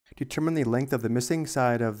Determine the length of the missing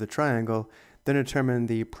side of the triangle, then determine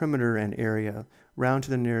the perimeter and area. Round to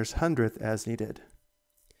the nearest hundredth as needed.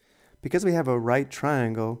 Because we have a right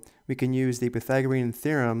triangle, we can use the Pythagorean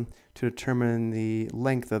theorem to determine the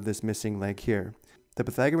length of this missing leg here. The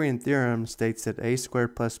Pythagorean theorem states that a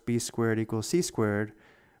squared plus b squared equals c squared,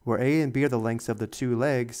 where a and b are the lengths of the two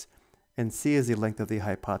legs, and c is the length of the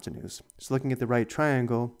hypotenuse. So looking at the right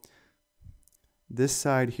triangle, this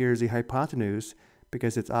side here is the hypotenuse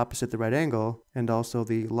because it's opposite the right angle, and also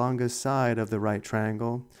the longest side of the right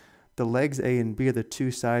triangle. The legs a and b are the two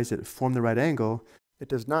sides that form the right angle. It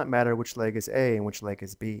does not matter which leg is A and which leg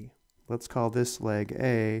is B. Let's call this leg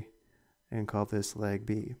A and call this leg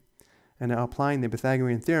B. And now applying the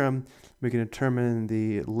Pythagorean theorem, we can determine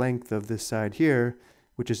the length of this side here,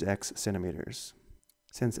 which is x centimeters.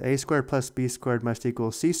 Since a squared plus b squared must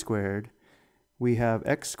equal c squared, we have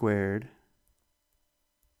x squared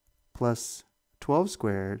plus 12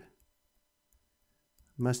 squared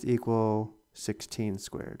must equal 16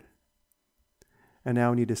 squared. And now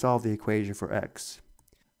we need to solve the equation for x.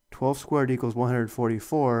 12 squared equals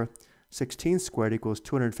 144, 16 squared equals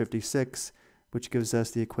 256, which gives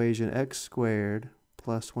us the equation x squared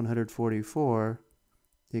plus 144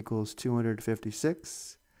 equals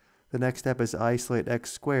 256. The next step is to isolate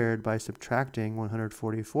x squared by subtracting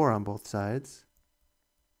 144 on both sides.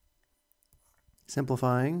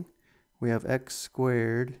 Simplifying, we have x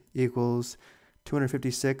squared equals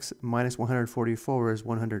 256 minus 144 is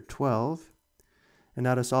 112. And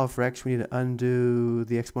now to solve for x, we need to undo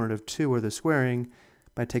the exponent of 2, or the squaring,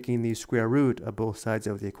 by taking the square root of both sides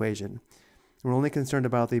of the equation. We're only concerned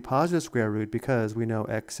about the positive square root because we know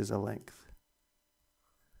x is a length.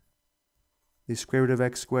 The square root of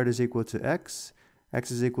x squared is equal to x. X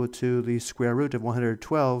is equal to the square root of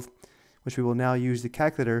 112, which we will now use the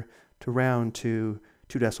calculator to round to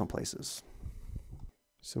 2 decimal places.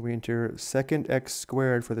 So we enter second x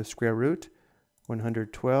squared for the square root,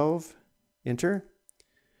 112, enter.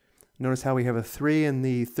 Notice how we have a 3 in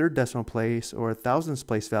the third decimal place, or thousandths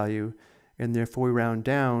place value, and therefore we round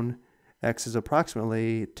down. X is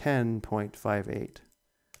approximately 10.58.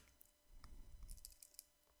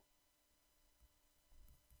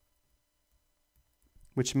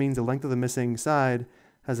 Which means the length of the missing side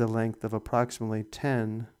has a length of approximately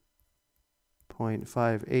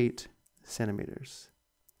 10.58 centimeters.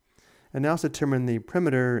 And now let's determine the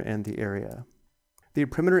perimeter and the area. The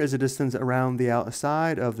perimeter is a distance around the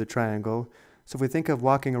outside of the triangle. So if we think of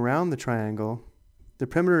walking around the triangle, the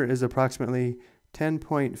perimeter is approximately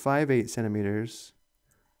 10.58 centimeters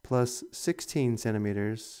plus 16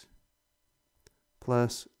 centimeters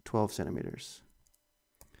plus 12 centimeters.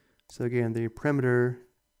 So again, the perimeter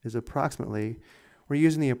is approximately, we're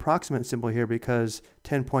using the approximate symbol here because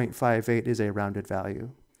 10.58 is a rounded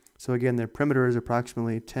value. So again, the perimeter is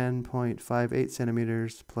approximately 10.58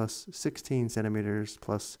 centimeters plus 16 centimeters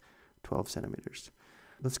plus 12 centimeters.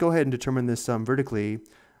 Let's go ahead and determine this sum vertically,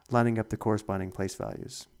 lining up the corresponding place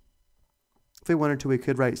values. If we wanted to, we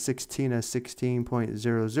could write 16 as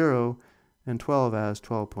 16.00 and 12 as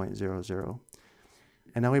 12.00.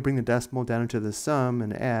 And now we bring the decimal down into the sum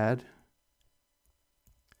and add.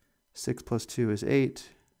 6 plus 2 is 8,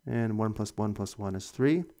 and 1 plus 1 plus 1 is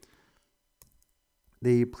 3.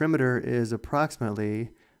 The perimeter is approximately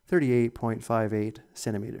 38.58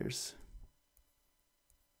 centimeters.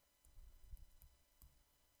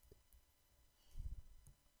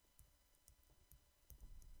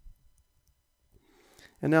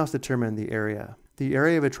 And now let's determine the area. The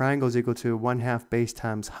area of a triangle is equal to 1/2 base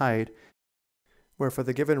times height, where for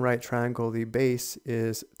the given right triangle, the base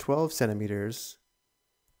is 12 centimeters,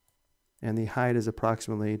 and the height is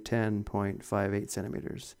approximately 10.58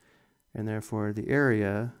 centimeters. And therefore, the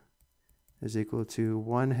area is equal to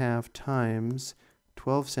 1/2 times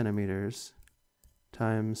 12 centimeters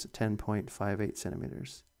times 10.58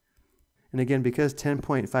 centimeters. And again, because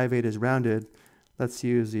 10.58 is rounded, let's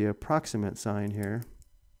use the approximate sign here.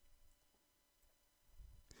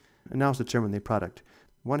 And now let's determine the product.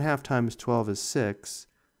 1/2 times 12 is 6,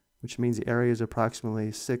 which means the area is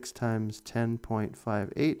approximately 6 times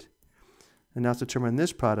 10.58. And now let's determine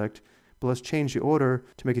this product. But let's change the order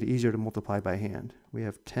to make it easier to multiply by hand. We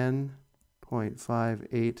have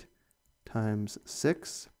 10.58 times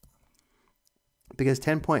 6. Because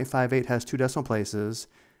 10.58 has 2 decimal places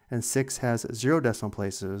and 6 has 0 decimal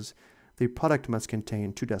places, the product must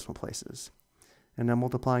contain 2 decimal places. And now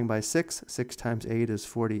multiplying by 6, 6 times 8 is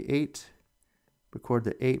 48. Record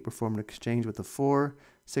the 8, perform an exchange with the 4.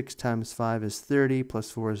 6 times 5 is 30,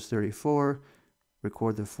 plus 4 is 34.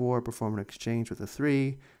 Record the 4, perform an exchange with the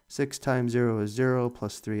 3. 6 times 0 is 0,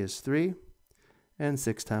 plus 3 is 3. And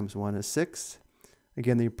 6 times 1 is 6.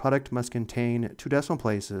 Again, the product must contain 2 decimal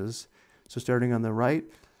places. So starting on the right,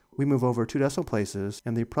 we move over 2 decimal places,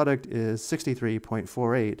 and the product is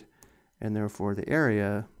 63.48, and therefore the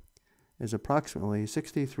area is approximately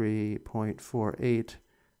 63.48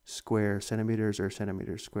 square centimeters, or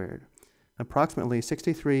centimeters squared. Approximately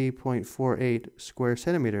 63.48 square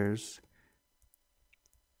centimeters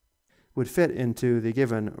would fit into the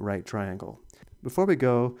given right triangle. Before we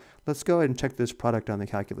go, let's go ahead and check this product on the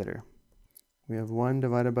calculator. We have 1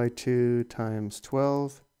 divided by 2 times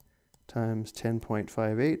 12 times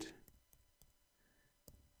 10.58,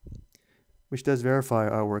 which does verify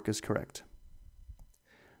our work is correct.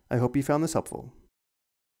 I hope you found this helpful.